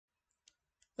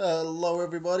Hello,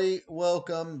 everybody.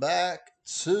 Welcome back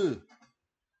to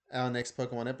our next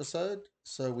Pokemon episode.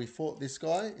 So we fought this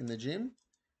guy in the gym.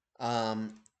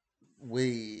 Um,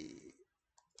 we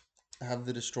have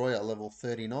the Destroyer level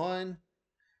 39,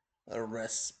 a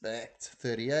Respect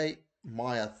 38,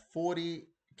 Maya 40,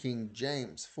 King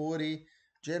James 40,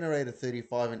 Generator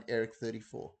 35, and Eric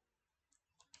 34.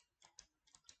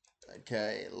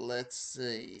 Okay, let's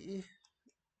see.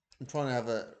 I'm trying to have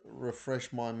a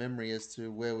refresh my memory as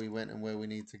to where we went and where we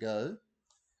need to go.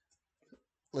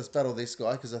 Let's battle this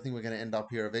guy because I think we're going to end up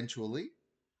here eventually.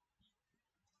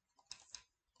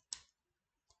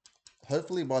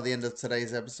 Hopefully by the end of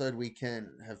today's episode we can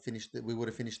have finished it. We would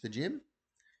have finished the gym.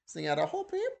 Sing out a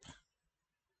Hoppip.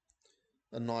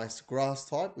 A nice grass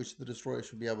type which the Destroyer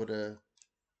should be able to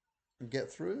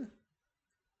get through.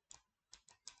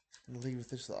 And leave with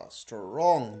this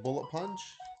strong bullet punch.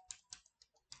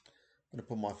 I'm going to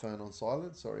put my phone on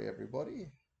silent. Sorry everybody.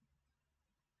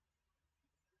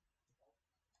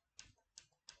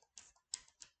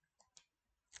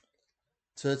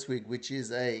 Turtwig, which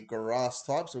is a grass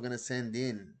type, so we're going to send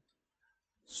in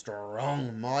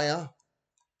strong Maya.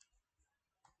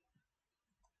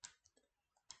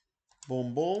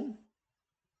 Boom, boom.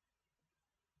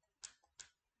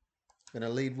 Going to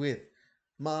lead with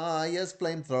Maya's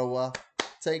flamethrower,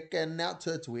 taking out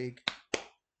Turtwig,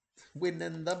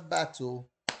 winning the battle.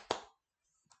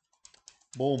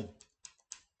 Boom.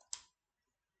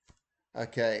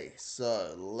 Okay,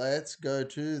 so let's go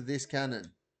to this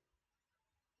cannon.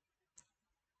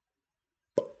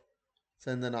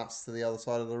 Sending us to the other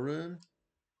side of the room.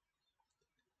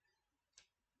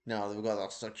 Now we've got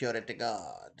our security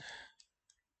guard.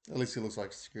 At least he looks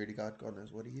like a security guard. God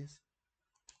knows what he is.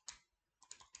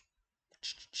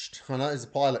 I know he's a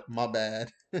pilot. My bad.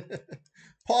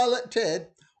 Pilot Ted.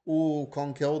 Ooh,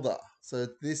 Conkeldurr. So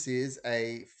this is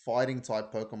a fighting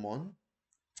type Pokemon.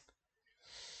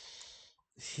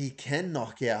 He can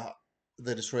knock out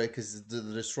the Destroyer because the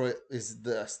Destroyer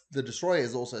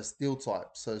is also a Steel type.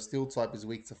 So Steel type is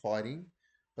weak to fighting,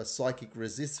 but Psychic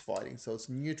resists fighting, so it's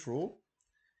neutral.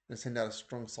 Gonna send out a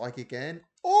strong Psychic and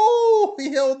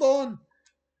he held on,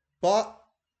 but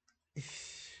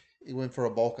he went for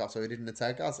a bulk up, so he didn't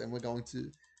attack us, and we're going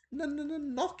to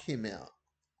knock him out.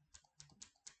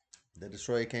 The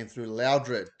Destroyer came through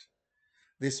Loudred.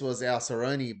 This was our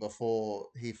Saroni before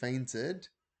he fainted.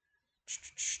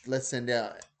 Let's send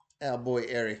out our boy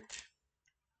Eric.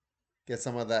 Get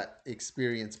some of that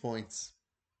experience points.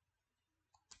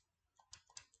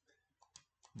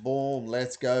 Boom.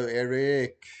 Let's go,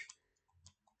 Eric.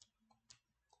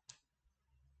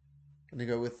 Gonna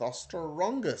go with the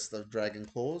strongest of Dragon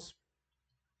Claws.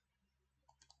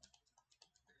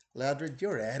 Loudred,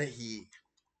 you're out of here.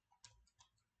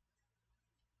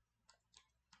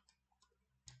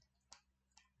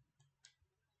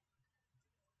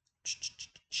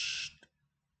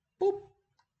 Boop.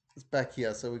 It's back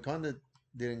here, so we kind of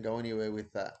didn't go anywhere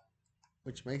with that,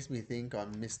 which makes me think I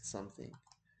missed something.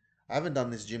 I haven't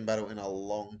done this gym battle in a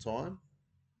long time.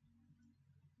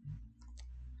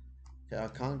 Okay, I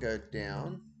can't go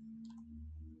down.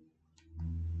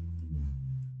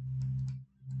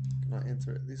 Can I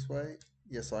enter it this way?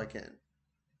 Yes, I can.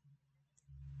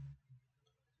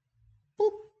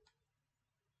 Boop.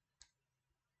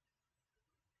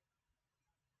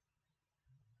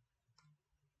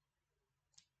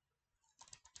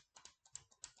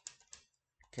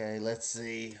 Okay, let's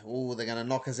see. Oh, they're going to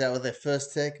knock us out with their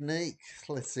first technique.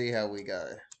 Let's see how we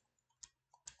go.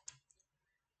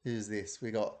 Who's this?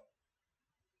 We got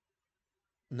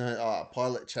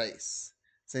Pilot Chase.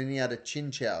 Sending out a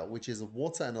Chinchou, which is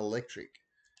water and electric.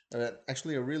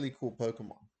 Actually a really cool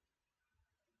Pokemon.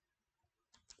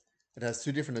 It has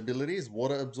two different abilities.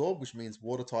 Water Absorb, which means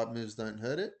water type moves don't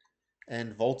hurt it.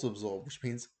 And Volt Absorb, which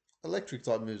means electric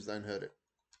type moves don't hurt it.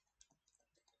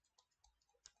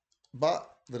 But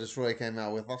the Destroyer came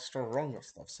out with the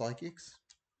strongest of Psychics.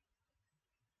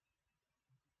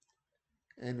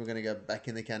 And we're going to go back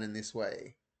in the cannon this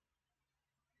way.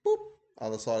 Boop.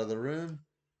 Other side of the room.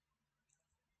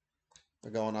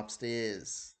 We're going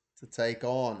upstairs to take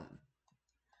on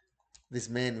this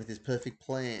man with his perfect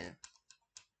plan.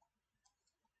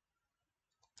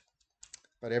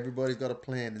 But everybody's got a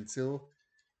plan until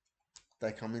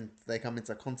they come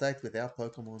into contact with our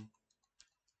Pokemon.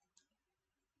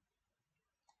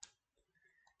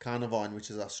 Carnivine,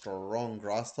 which is a strong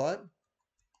grass type.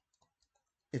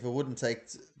 If it wouldn't take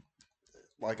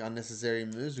like unnecessary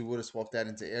moves, we would have swapped out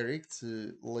into Eric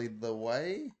to lead the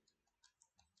way.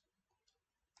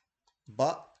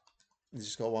 But he's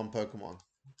just got one Pokemon.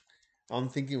 I'm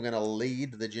thinking we're going to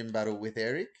lead the gym battle with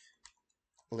Eric.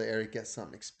 Let Eric get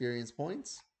some experience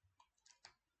points.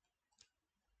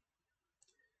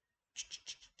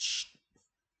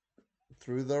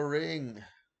 Through the ring.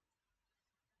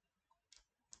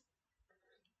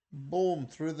 Boom,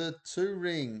 through the 2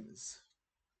 rings.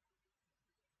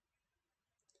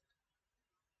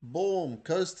 Boom,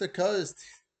 coast to coast.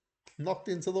 Knocked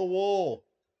into the wall.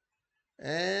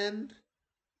 And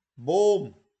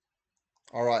boom.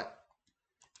 All right.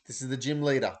 This is the gym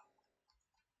leader.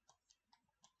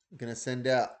 I'm going to send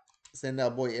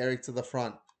our boy Eric to the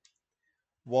front.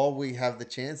 While we have the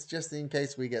chance, just in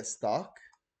case we get stuck,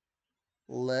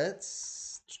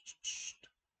 let's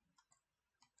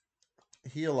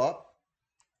heal up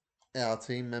our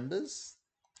team members.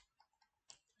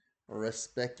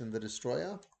 Respecting the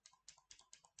destroyer.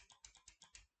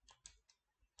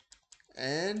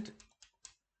 And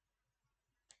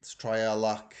let's try our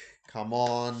luck. Come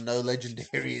on, no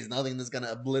legendaries, nothing that's going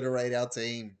to obliterate our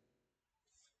team.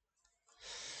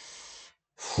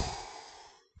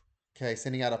 Okay,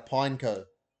 sending out a Pineco.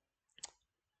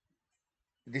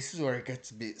 This is where it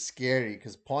gets a bit scary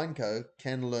because Pineco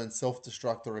can learn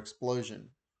self-destruct or explosion,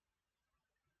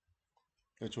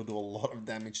 which will do a lot of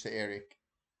damage to Eric.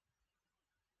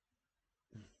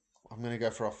 I'm going to go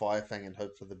for a Fire Fang and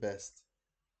hope for the best.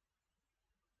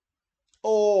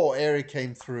 Oh, Eric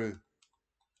came through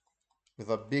with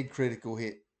a big critical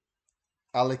hit.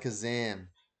 Alakazam.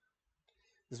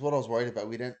 This is what I was worried about.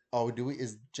 We don't... Oh, do we?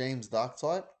 Is James Dark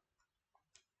type?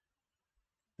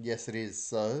 Yes, it is.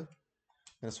 So, I'm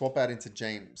going to swap out into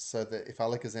James so that if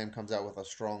Alakazam comes out with a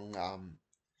strong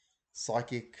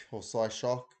Psychic or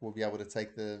Psyshock, we'll be able to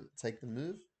take the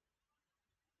move.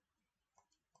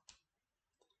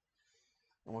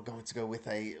 And we're going to go with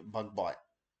a Bug Bite.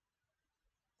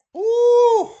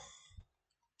 Ooh!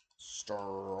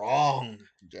 Strong,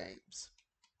 James.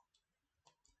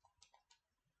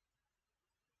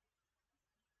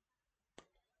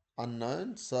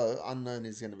 Unknown. So, Unknown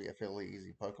is going to be a fairly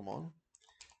easy Pokemon.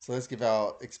 So, let's give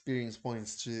our experience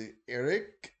points to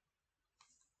Eric.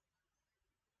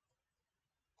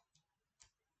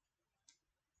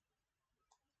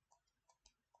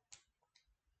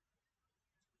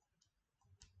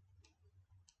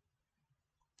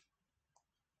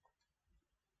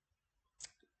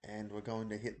 And we're going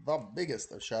to hit the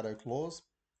biggest of Shadow Claws,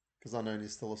 because Unknown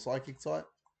is still a Psychic type.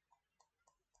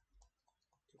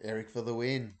 Eric for the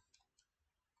win.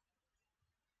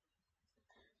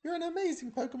 You're an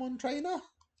amazing Pokemon trainer.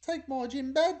 Take my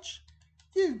gym badge.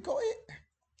 You got it.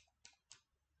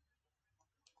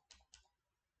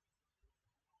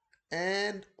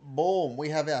 And boom, we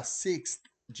have our 6th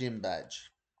gym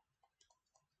badge.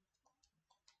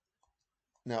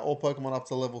 Now, all Pokemon up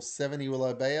to level 70 will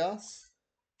obey us.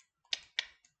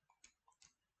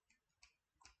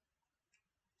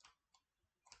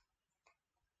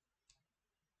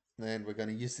 And we're going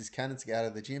to use this cannon to get out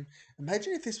of the gym.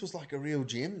 Imagine if this was like a real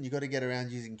gym and you got to get around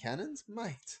using cannons.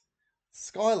 Mate,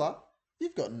 Skylar,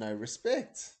 you've got no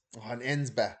respect. Oh, and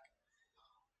N's back.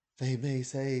 They may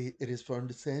say it is for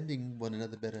understanding one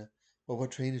another better, but what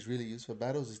trainers really use for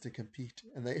battles is to compete,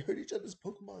 and they hurt each other's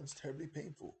Pokemon. It's terribly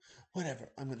painful.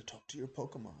 Whatever, I'm going to talk to your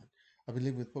Pokemon. I've been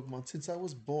living with Pokemon since I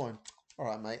was born.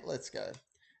 Alright, mate, let's go.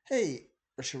 Hey,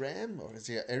 Reshiram, or is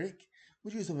it Eric?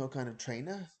 Would you tell me what kind of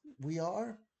trainer we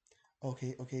are?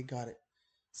 Okay, got it.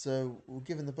 So, we're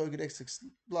given the Pokedex,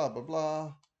 blah, blah,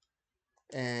 blah.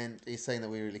 And he's saying that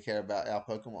we really care about our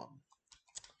Pokemon.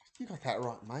 You got that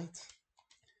right, mate.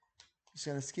 Just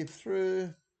going to skip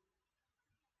through.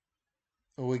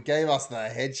 Oh, it gave us the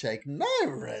head shake. No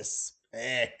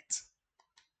respect.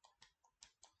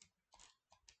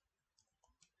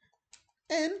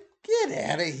 And get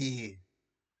out of here.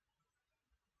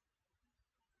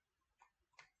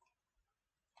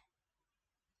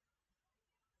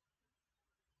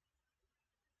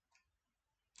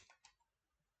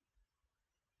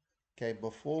 Okay,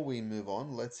 before we move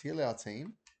on, let's heal our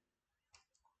team.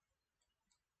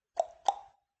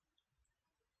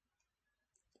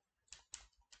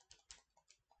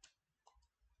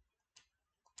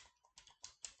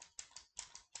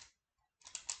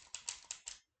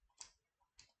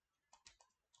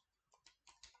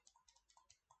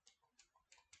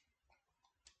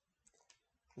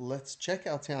 Let's check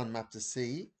our town map to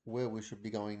see where we should be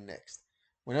going next.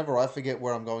 Whenever I forget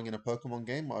where I'm going in a Pokemon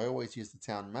game, I always use the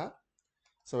town map.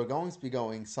 So we're going to be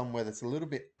going somewhere that's a little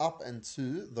bit up and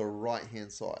to the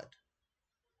right-hand side.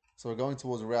 So we're going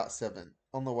towards Route 7.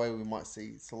 On the way, we might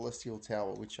see Celestial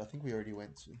Tower, which I think we already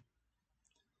went to.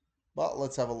 But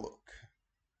let's have a look.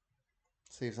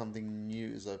 See if something new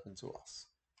is open to us.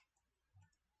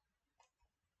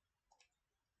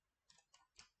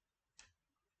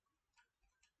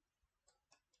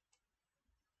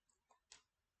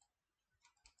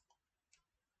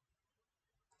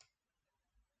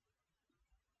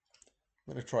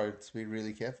 I'm going to try to be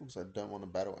really careful because I don't want to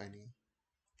battle any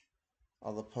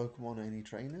other Pokemon or any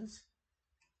trainers.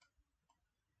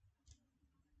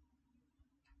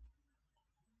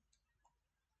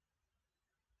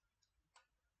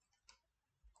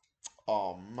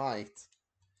 Oh, mate.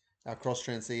 Our cross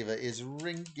transceiver is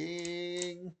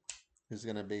ringing. Who's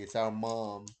going to be? It's our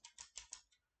mom.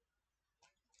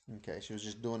 Okay, she was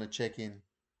just doing a check-in.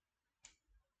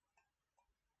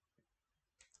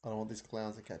 I don't want these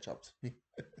clowns to catch up to me.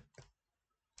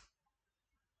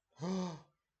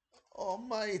 Oh,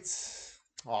 mate.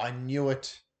 Oh, I knew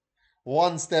it.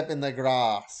 One step in the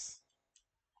grass.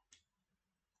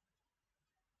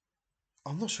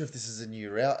 I'm not sure if this is a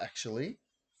new route, actually.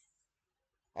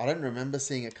 I don't remember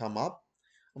seeing it come up.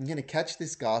 I'm going to catch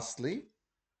this Ghastly.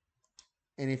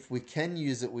 And if we can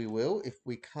use it, we will. If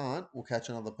we can't, we'll catch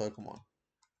another Pokemon.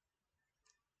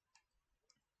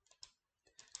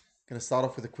 Going to start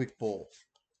off with a quick ball.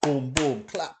 Boom, boom,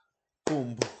 clap.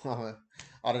 Boom, boom.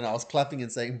 I don't know. I was clapping and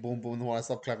saying boom, boom. And when I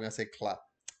stopped clapping, I said clap.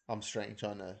 I'm strange,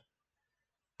 I know.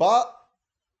 But,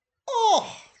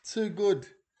 oh, too good.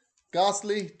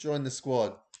 Ghastly, join the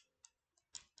squad.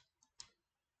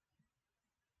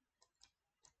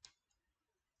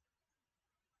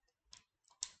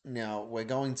 Now, we're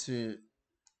going to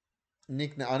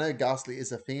nickname. I know Ghastly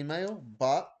is a female,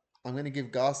 but I'm going to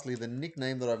give Ghastly the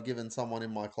nickname that I've given someone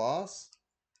in my class.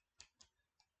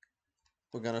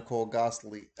 We're going to call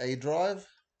Ghastly A-Drive.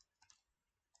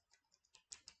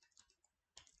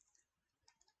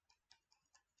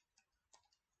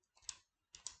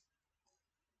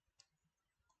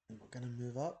 We're going to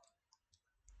move up.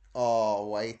 Oh,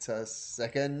 wait a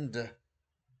second.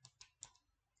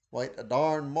 Wait a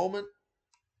darn moment.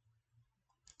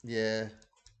 Yeah.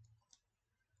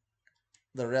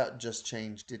 The route just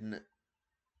changed, didn't it?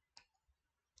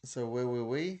 So where were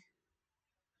we?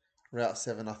 Route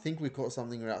 7. I think we caught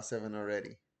something Route 7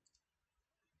 already.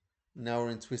 Now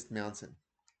we're in Twist Mountain.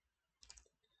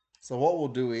 So what we'll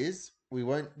do is, we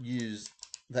won't use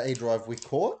the A-Drive we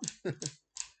caught.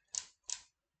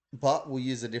 But we'll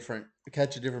use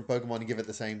catch a different Pokemon and give it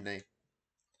the same name.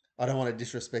 I don't want to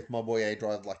disrespect my boy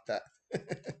A-Drive like that.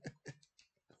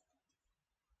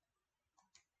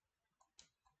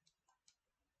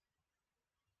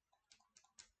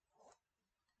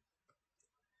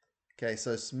 Okay,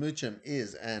 so Smoochum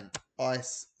is an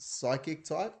Ice Psychic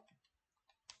type.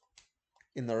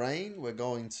 In the rain, we're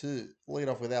going to lead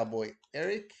off with our boy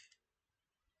Eric.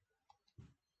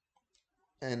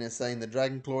 And it's saying the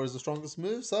Dragon Claw is the strongest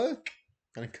move, so I'm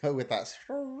going to go with that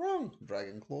strong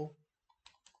Dragon Claw.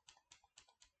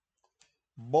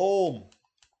 Boom!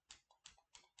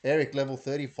 Eric level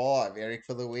 35. Eric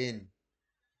for the win.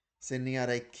 Sending out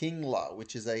a Kingler,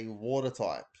 which is a water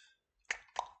type.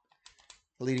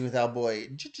 Leading with our boy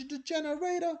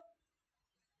Generator.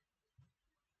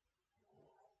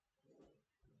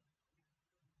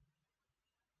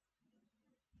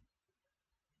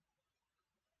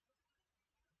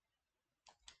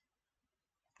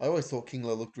 I always thought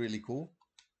Kingler looked really cool.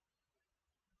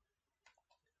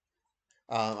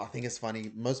 I think it's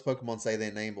funny. Most Pokemon say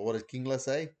their name, but what does Kingler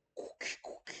say?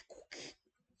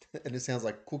 And it sounds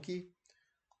like cookie.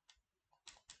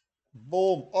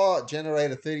 Boom. Oh,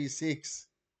 Generator 36.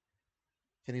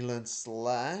 Can he learn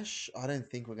Slash? I don't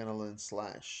think we're going to learn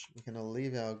Slash. We're going to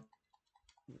leave our...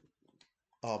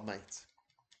 Oh, mate.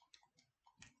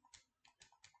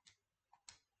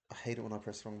 I hate it when I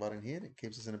press the wrong button here. It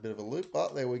keeps us in a bit of a loop.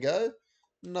 But there we go.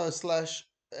 No Slash.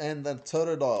 And then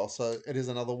Totodile. So it is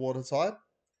another water type.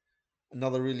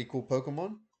 Another really cool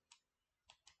Pokemon.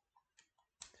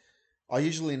 I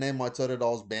usually name my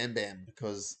Totodiles Bam Bam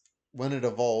because when it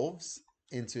evolves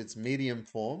into its medium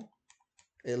form,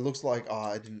 it looks like... Oh,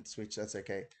 I didn't switch. That's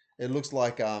okay. It looks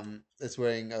like it's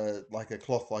wearing like a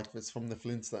cloth like it's from the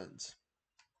Flintstones.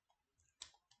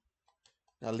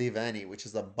 Now Leavanny, which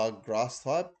is a bug grass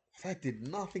type. That did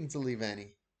nothing to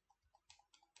Leavanny.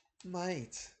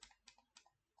 Mate.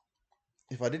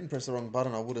 If I didn't press the wrong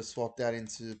button, I would have swapped out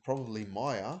into probably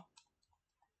Maya.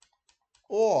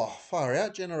 Oh, far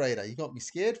out, Generator. You got me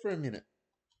scared for a minute.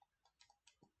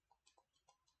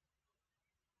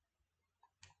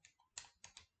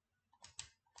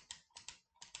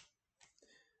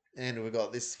 And we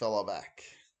got this fella back.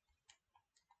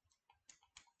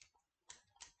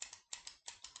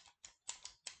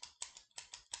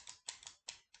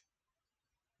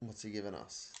 What's he giving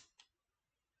us?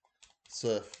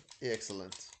 Surf.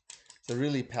 Excellent. It's a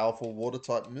really powerful water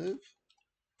type move.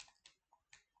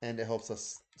 And it helps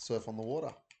us surf on the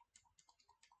water.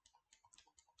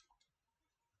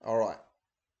 Alright.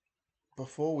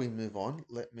 Before we move on,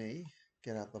 let me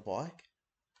get out the bike.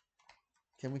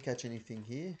 Can we catch anything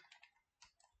here?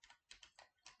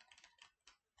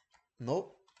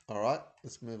 Nope. Alright,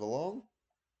 let's move along.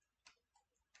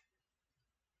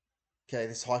 Okay,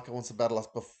 this hiker wants to battle us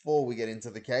before we get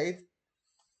into the cave.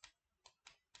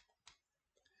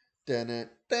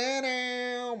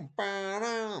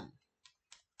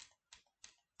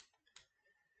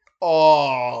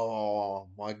 Oh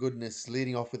my goodness,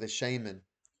 leading off with a Shaman,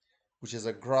 which is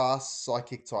a grass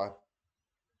psychic type.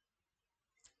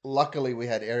 Luckily, we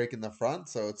had Eric in the front,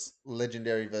 so it's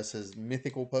legendary versus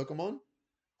mythical Pokemon.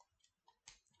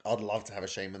 I'd love to have a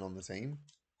Shaman on the team.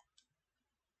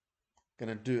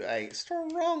 Gonna do a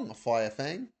strong Fire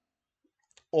Fang.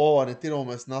 Oh, and it did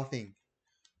almost nothing.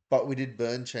 But we did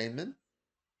burn Shaman.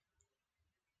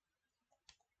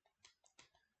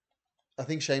 I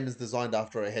think Shaman's designed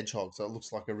after a hedgehog, so it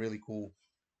looks like a really cool.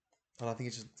 And I think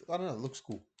it's just, I don't know, it looks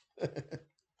cool.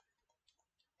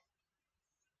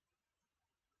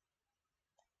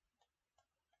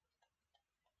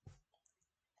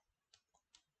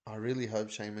 I really hope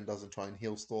Shaman doesn't try and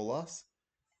heal stall us.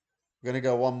 We're going to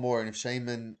go one more, and if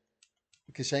Shaman,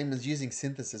 because Shaman's using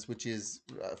Synthesis, which is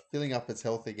filling up its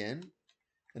health again,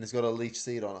 and it's got a Leech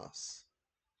Seed on us.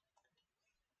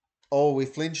 Oh, we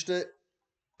flinched it.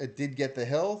 It did get the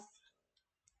health.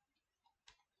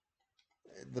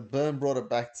 The burn brought it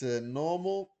back to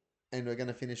normal, and we're going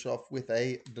to finish off with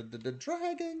a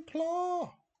Dragon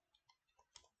Claw.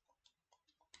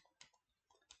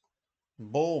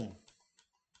 Boom.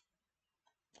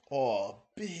 Oh,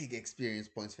 big experience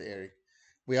points for Eric.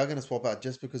 We are going to swap out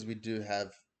just because we do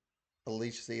have a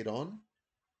Leech Seed on.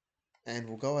 And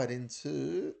we'll go out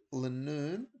into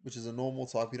Lanoon, which is a normal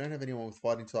type. We don't have anyone with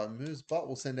fighting type moves, but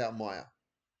we'll send out Maya.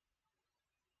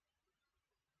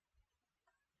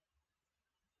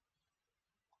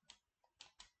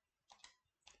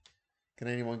 Can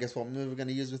anyone guess what move we're going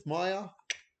to use with Maya?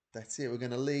 That's it. We're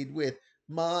going to lead with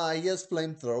Maya's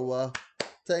Flamethrower.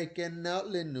 Taking out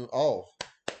Lanoon. Oh.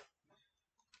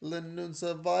 Lanoon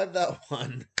survived that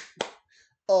one.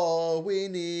 All we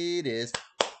need is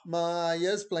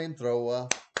Maya's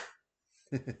Flamethrower.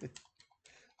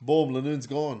 Boom, Lanoon's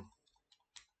gone.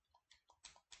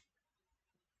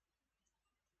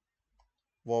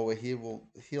 While we're here, we'll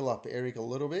heal up Eric a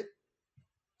little bit,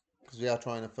 because we are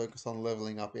trying to focus on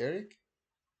leveling up Eric.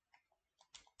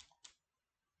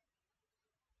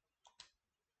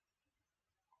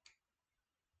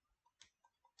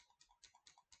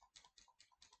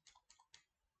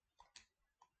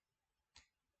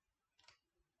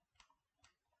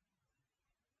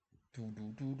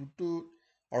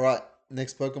 All right,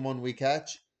 next Pokemon we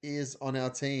catch is on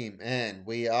our team, and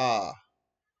we are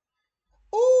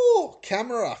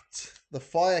Camerupt, the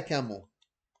Fire Camel.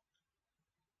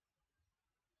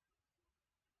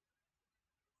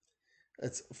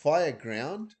 It's Fire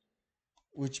Ground,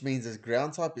 which means his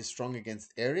ground type is strong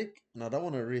against Eric, and I don't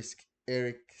want to risk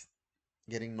Eric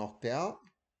getting knocked out.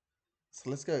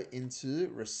 So let's go into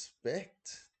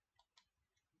Respect.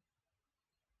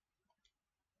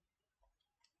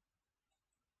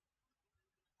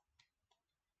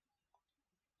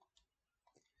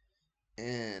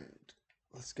 And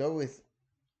let's go with,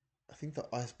 I think the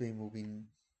Ice Beam will be,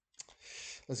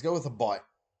 let's go with a Bite.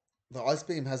 The Ice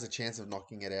Beam has a chance of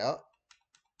knocking it out.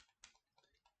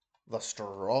 The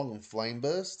strong Flame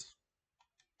Burst.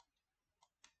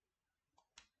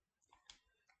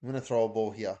 I'm going to throw a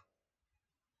ball here.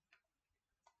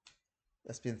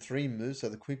 That's been 3 moves, so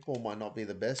the Quick Ball might not be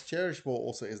the best. Cherish Ball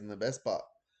also isn't the best, but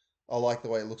I like the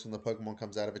way it looks when the Pokemon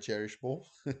comes out of a Cherish Ball.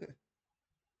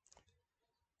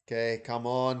 Okay, come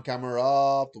on,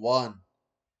 Camerupt. 1.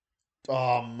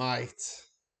 Oh, mate.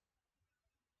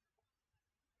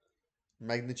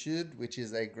 Magnitude, which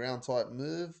is a ground type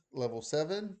move, level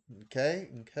 7.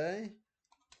 Okay.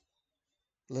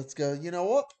 Let's go. You know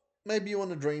what? Maybe you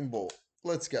want a Dream Ball.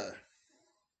 Let's go.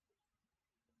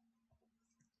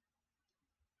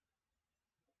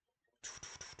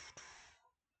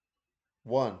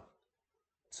 One,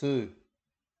 2,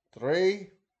 3.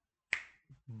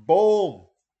 Boom.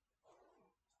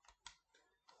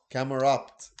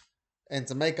 Camerupt. And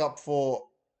to make up for,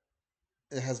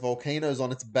 it has volcanoes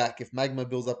on its back. If magma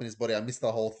builds up in his body, I missed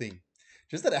the whole thing.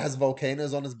 Just that it has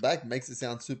volcanoes on its back makes it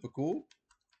sound super cool.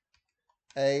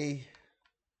 A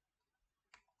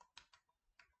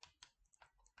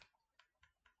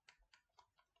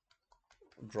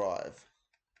drive.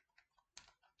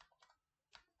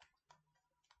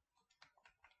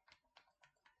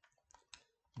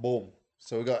 Boom.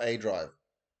 So we got A drive.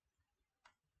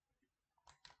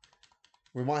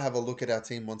 We might have a look at our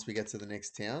team once we get to the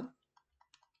next town.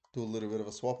 Do a little bit of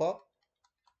a swap up.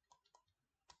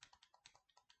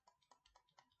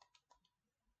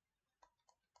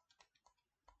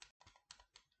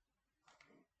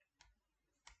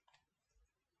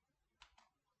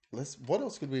 What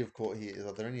else could we have caught here?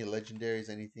 Are there any legendaries?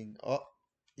 Anything? Oh,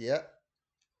 yeah.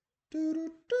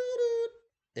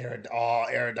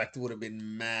 Aerodactyl would have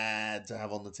been mad to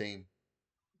have on the team.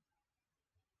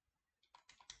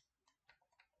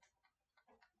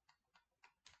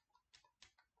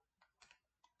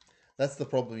 That's the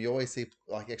problem. You always see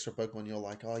like extra Pokemon. You're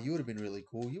like, oh, you would have been really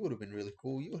cool. You would have been really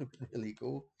cool. You would have been really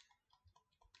cool.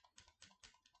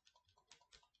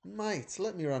 Mate,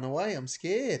 let me run away. I'm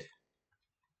scared.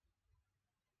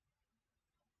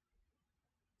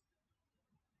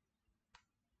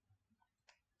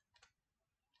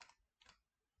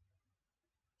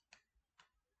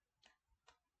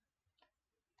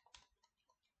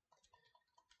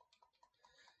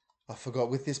 I forgot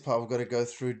with this part, we've got to go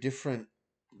through different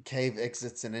cave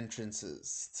exits and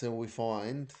entrances till we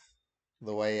find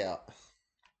the way out.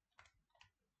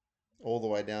 All the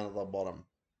way down to the bottom.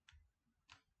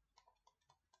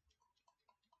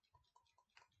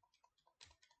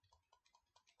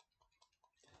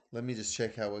 Let me just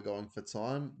check how we're going for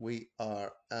time. We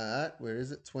are at, where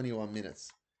is it? 21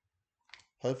 minutes.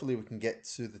 Hopefully we can get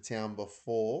to the town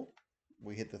before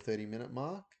we hit the 30-minute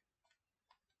mark.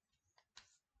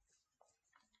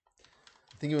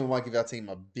 I'm thinking we might give our team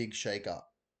a big shake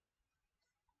up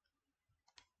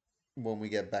when we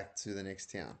get back to the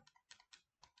next town.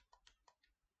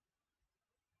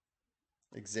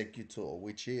 Exeggutor,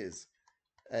 which is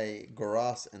a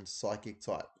grass and psychic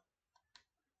type.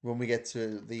 When we get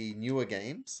to the newer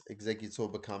games,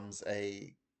 Exeggutor becomes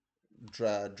a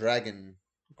dragon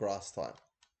grass type.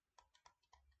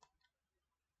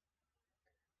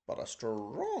 But a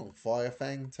strong Fire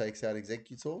Fang takes out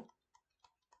Exeggutor.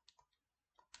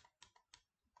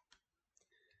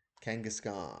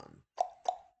 Kangaskhan.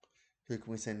 Who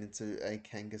can we send into a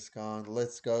Kangaskhan?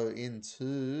 Let's go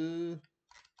into...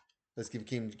 Let's give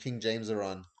King James a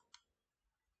run.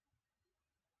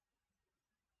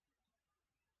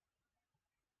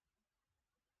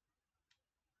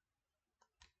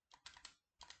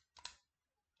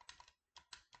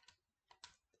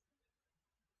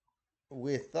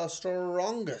 With the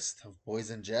strongest of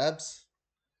poison jabs.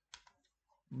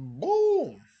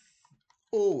 Boom!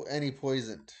 Oh, and he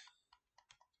poisoned.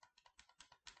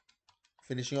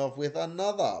 Finishing off with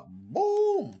another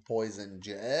boom poison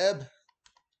jab.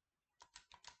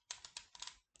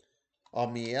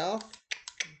 On Meowth.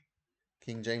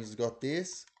 King James has got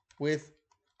this with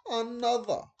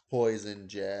another poison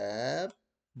jab.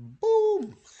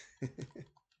 Boom!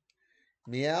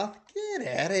 Meowth, get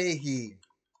out of here.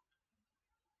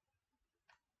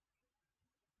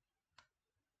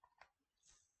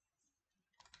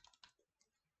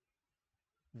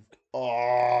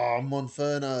 Oh,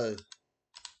 Monferno.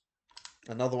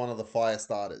 Another one of the fire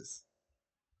starters.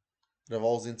 It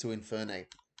evolves into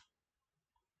Infernape.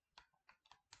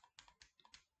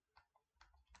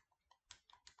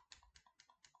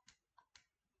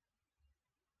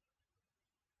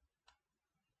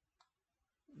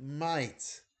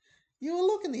 Mate, you were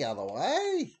looking the other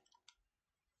way.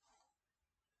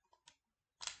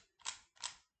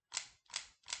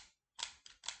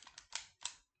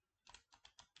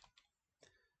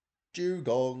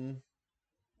 Dewgong.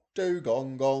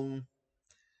 Dewgong gong.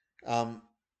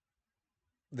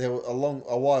 There were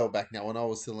a while back now when I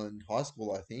was still in high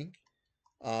school, I think.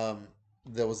 Um,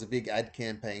 there was a big ad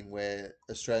campaign where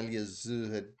Australia's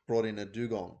zoo had brought in a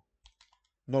dugong.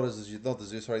 Not the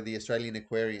zoo, sorry, the Australian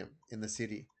Aquarium in the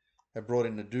city had brought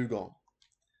in a dugong,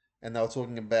 and they were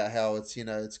talking about how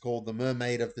it's called the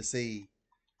Mermaid of the Sea.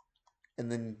 And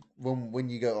then when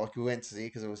you go, like, we went to see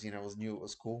because it was new, it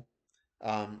was cool.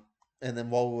 Um, and then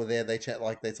while we were there, they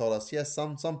told us, yes,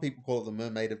 some people call it the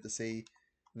Mermaid of the Sea,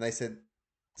 and they said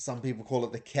some people call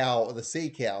it the cow, the sea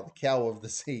cow, the cow of the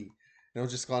sea. And it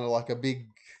was just kind of like a big,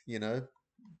 you know,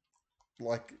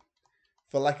 like,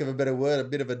 for lack of a better word, a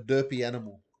bit of a derpy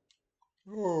animal.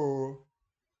 Oh.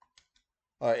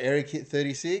 All right, Eric hit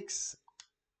 36.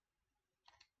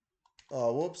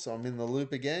 Oh, whoops, I'm in the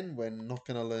loop again. We're not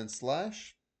going to learn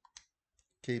Slash.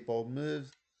 Keep old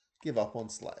moves. Give up on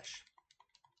Slash.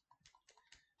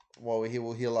 While we're here,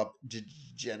 we'll heal up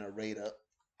Generator.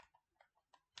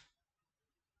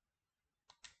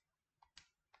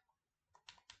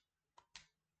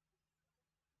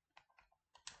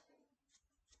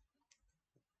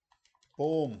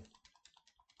 Boom.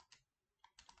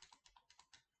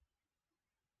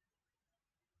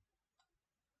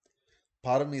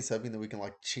 Part of me is hoping that we can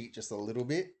like cheat just a little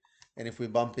bit. And if we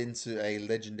bump into a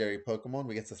legendary Pokemon,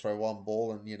 we get to throw one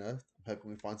ball and, I'm hoping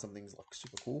we find something like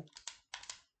super cool.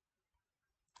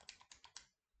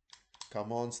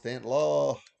 Come on,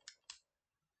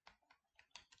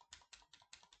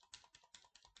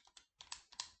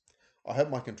 I hope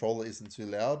my controller isn't too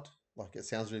loud. Like it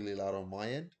sounds really loud on my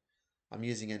end. I'm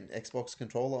using an Xbox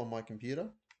controller on my computer.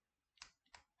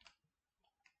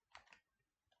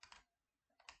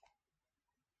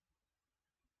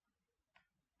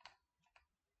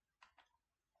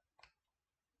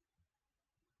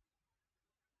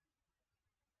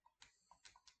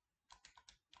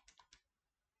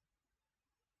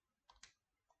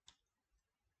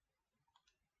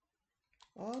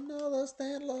 Oh no, that's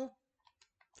Standler.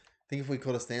 I think if we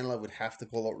call it Standler, we'd have to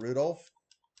call it Rudolph.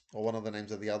 Or one of the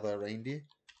names of the other reindeer.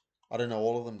 I don't know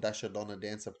all of them. Dasher, Donner,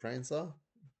 Dancer, Prancer.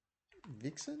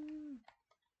 Vixen?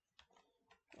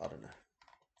 I don't know.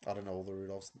 I don't know all the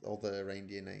Rudolphs, all the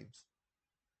reindeer names.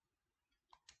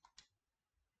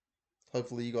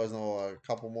 Hopefully you guys know a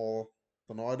couple more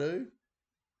than I do.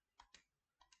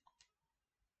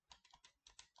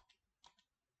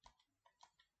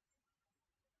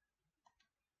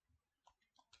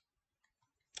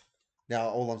 Now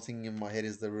all I'm singing in my head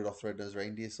is the Rudolph the Red-Nosed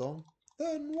Reindeer song.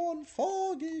 Then one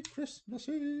foggy Christmas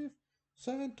Eve,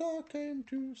 Santa came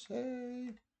to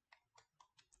say.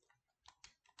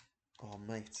 Oh,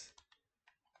 mate.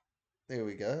 There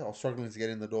we go. I was struggling to get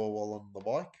in the door while on the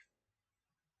bike.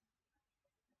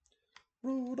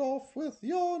 Rudolph, with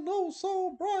your nose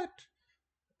so bright,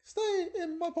 stay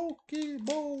in my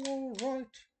Pokeball,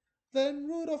 alright. Then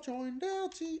Rudolph joined our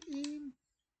team,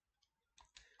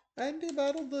 and he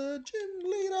battled the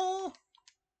gym leader.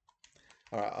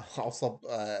 Alright, I'll stop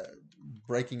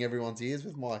breaking everyone's ears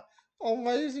with my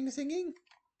amazing singing.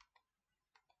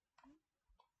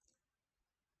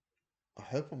 I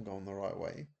hope I'm going the right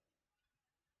way.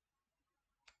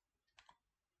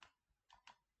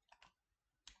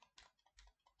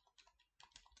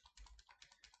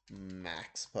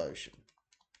 Max potion.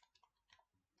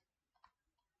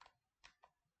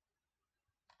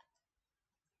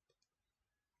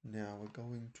 Now we're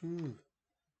going to...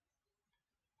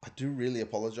 I do really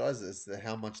apologize as to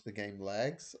how much the game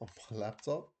lags on my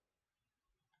laptop.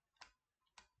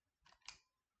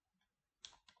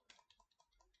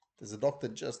 There's a doctor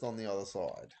just on the other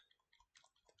side.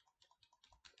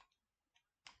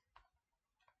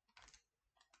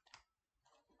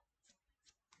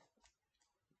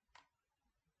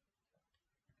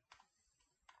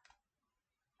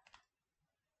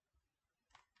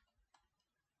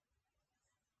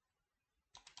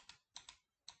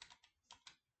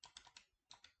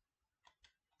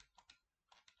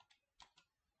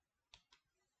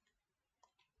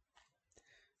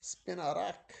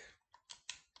 Spinarak.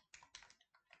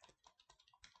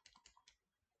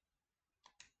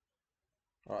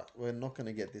 Alright, we're not going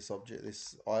to get this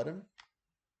this item,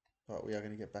 but we are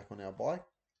going to get back on our bike.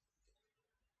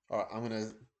 Alright, I'm going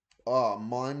to... Oh,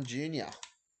 Mime Jr.,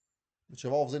 which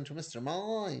evolves into Mr.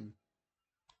 Mime.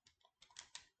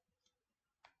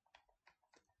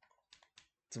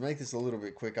 To make this a little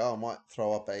bit quicker, I might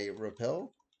throw up a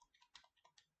repel.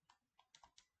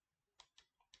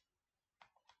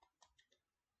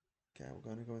 Okay,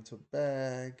 we're going to go into a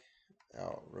bag.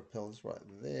 Our repel is right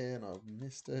there, and I've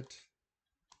missed it.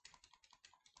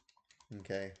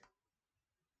 Okay.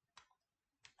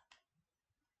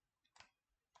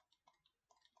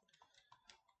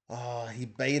 Oh, he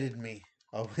baited me.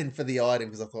 I went for the item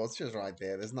because I thought it's just right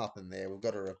there. There's nothing there. We've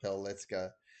got a repel. Let's go.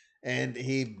 And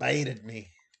he baited me.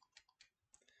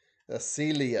 A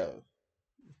Celio,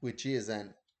 which is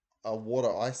a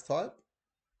water ice type.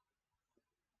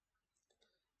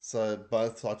 So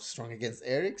both types strong against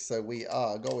Eric. So we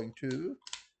are going to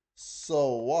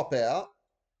swap out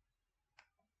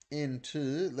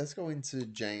into... Let's go into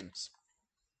James.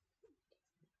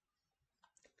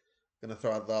 Gonna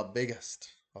throw out the biggest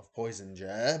of poison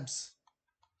jabs.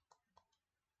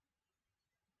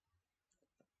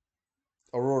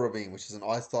 Aurora Beam, which is an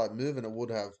ice type move, and it would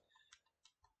have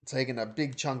taken a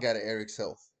big chunk out of Eric's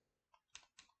health.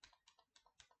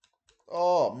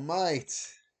 Oh, mate.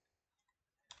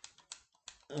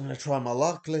 I'm going to try my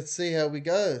luck. Let's see how we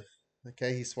go.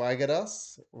 Okay, he swaggered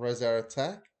us. Rose our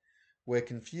attack. We're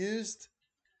confused.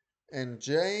 And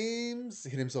James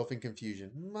hit himself in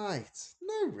confusion. Mate,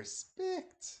 no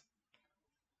respect.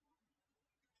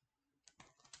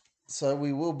 So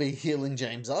we will be healing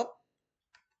James up.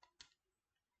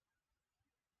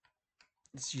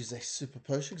 Let's use a super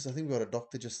potion because I think we've got a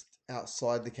doctor just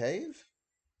outside the cave.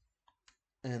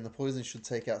 And the poison should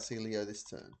take out Celio this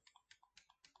turn.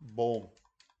 Boom.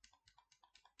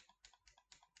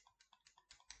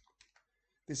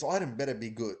 This item better be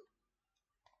good.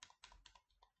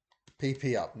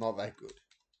 PP up, not that good.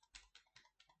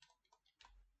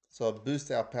 So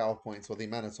boost our power points or the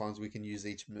amount of times we can use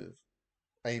each move.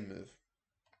 A move.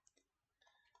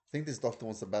 I think this doctor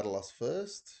wants to battle us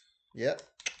first. Yep.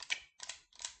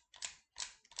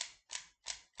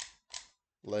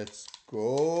 Let's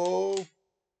go.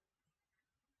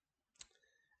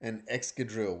 And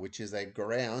Excadrill, which is a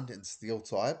ground and steel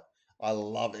type. I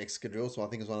love Excadrill, so I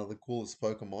think it's one of the coolest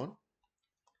Pokemon.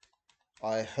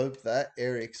 I hope that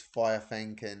Eric's Fire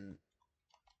Fang can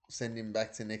send him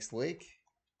back to next week.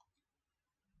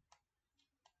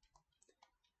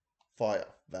 Fire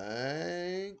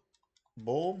Fang.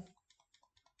 Boom.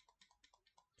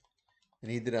 And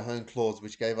he did a home clause,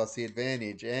 which gave us the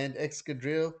advantage. And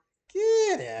Excadrill,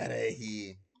 get out of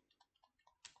here.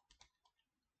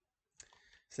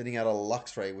 Sending out a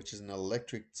Luxray, which is an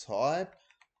electric type.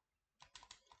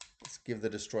 Let's give the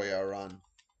Destroyer a run.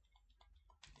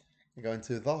 We're going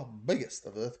to the biggest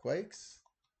of earthquakes.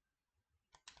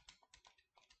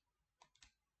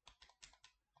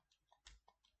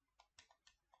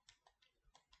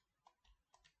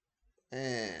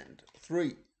 And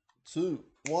 3, 2,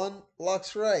 1.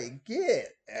 Luxray,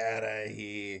 get out of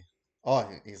here. Oh,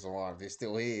 he's alive. He's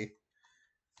still here.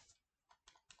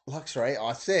 Luxray,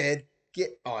 I said,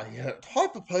 get... Oh, yeah.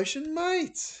 Hyper Potion,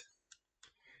 mate.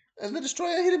 And the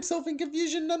Destroyer hit himself in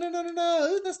confusion. No, no, no, no,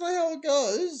 no. That's not how it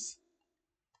goes.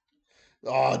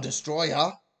 Oh,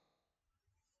 Destroyer.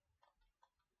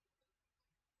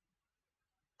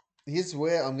 Here's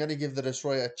where I'm going to give the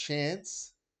Destroyer a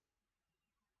chance.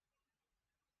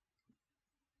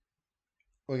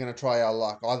 We're going to try our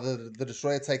luck. Either the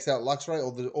Destroyer takes out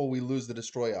Luxray or we lose the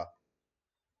Destroyer.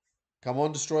 Come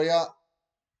on, Destroyer.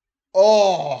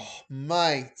 Oh,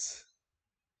 mate.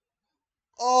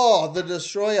 Oh, the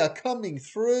Destroyer coming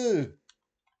through.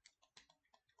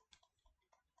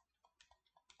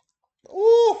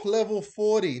 Oh, level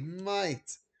 40,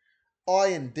 mate.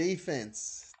 Iron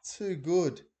defense. Too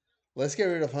good. Let's get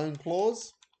rid of Home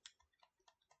Claws.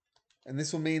 And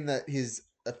this will mean that his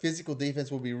physical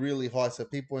defense will be really high, so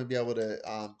people won't be able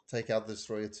to take out the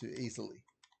Destroyer too easily.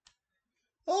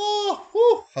 Oh,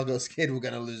 whew. I got scared we're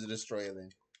going to lose the Destroyer then.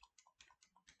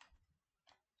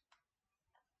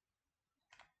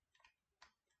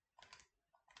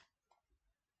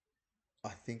 I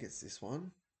think it's this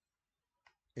one.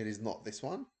 It is not this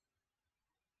one.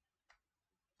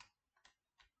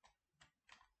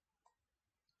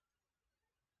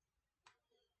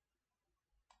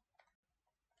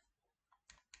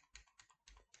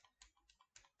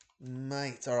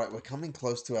 Mate, all right, we're coming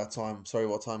close to our time. Sorry,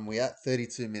 what time we at?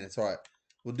 32 minutes. All right,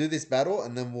 we'll do this battle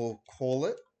and then we'll call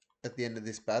it at the end of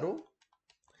this battle.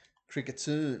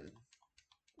 Kricketune,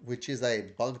 which is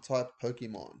a bug-type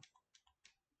Pokemon.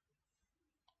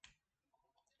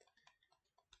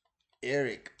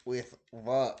 Eric with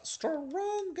the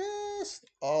strongest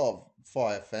of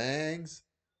Fire Fangs.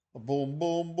 Boom,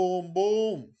 boom, boom,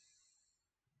 boom.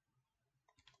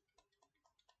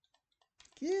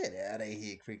 Get out of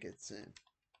here, Kricketune.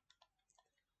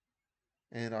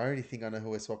 And I already think I know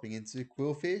who we're swapping into.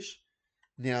 Qwilfish.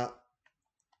 Now,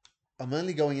 I'm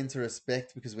only going into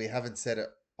Respect because we haven't said it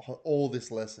all this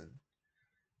lesson.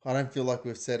 I don't feel like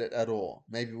we've said it at all.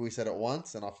 Maybe we said it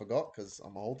once and I forgot because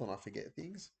I'm old and I forget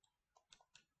things.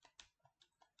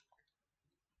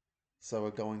 So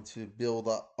we're going to build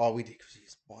up. Oh, we did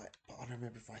use Bite, but I don't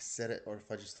remember if I said it or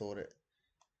if I just thought it.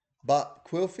 But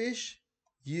Qwilfish,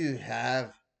 you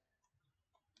have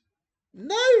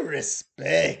no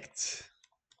respect.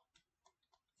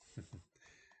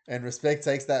 And Respect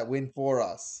takes that win for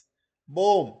us.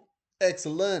 Boom.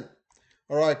 Excellent.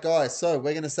 All right, guys. So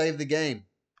we're going to save the game.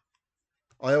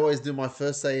 I always do my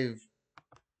first save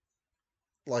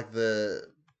like the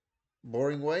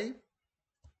boring way.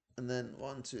 And then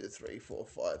 1, 2, 3, 4,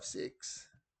 5, 6.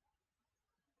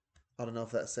 I don't know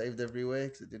if that saved everywhere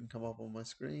because it didn't come up on my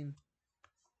screen.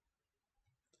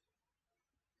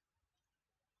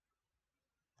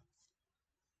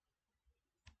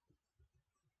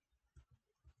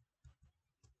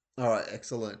 All right,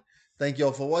 excellent. Thank you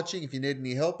all for watching. If you need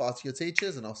any help, ask your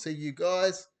teachers, and I'll see you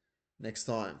guys next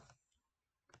time.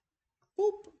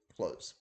 Boop, close.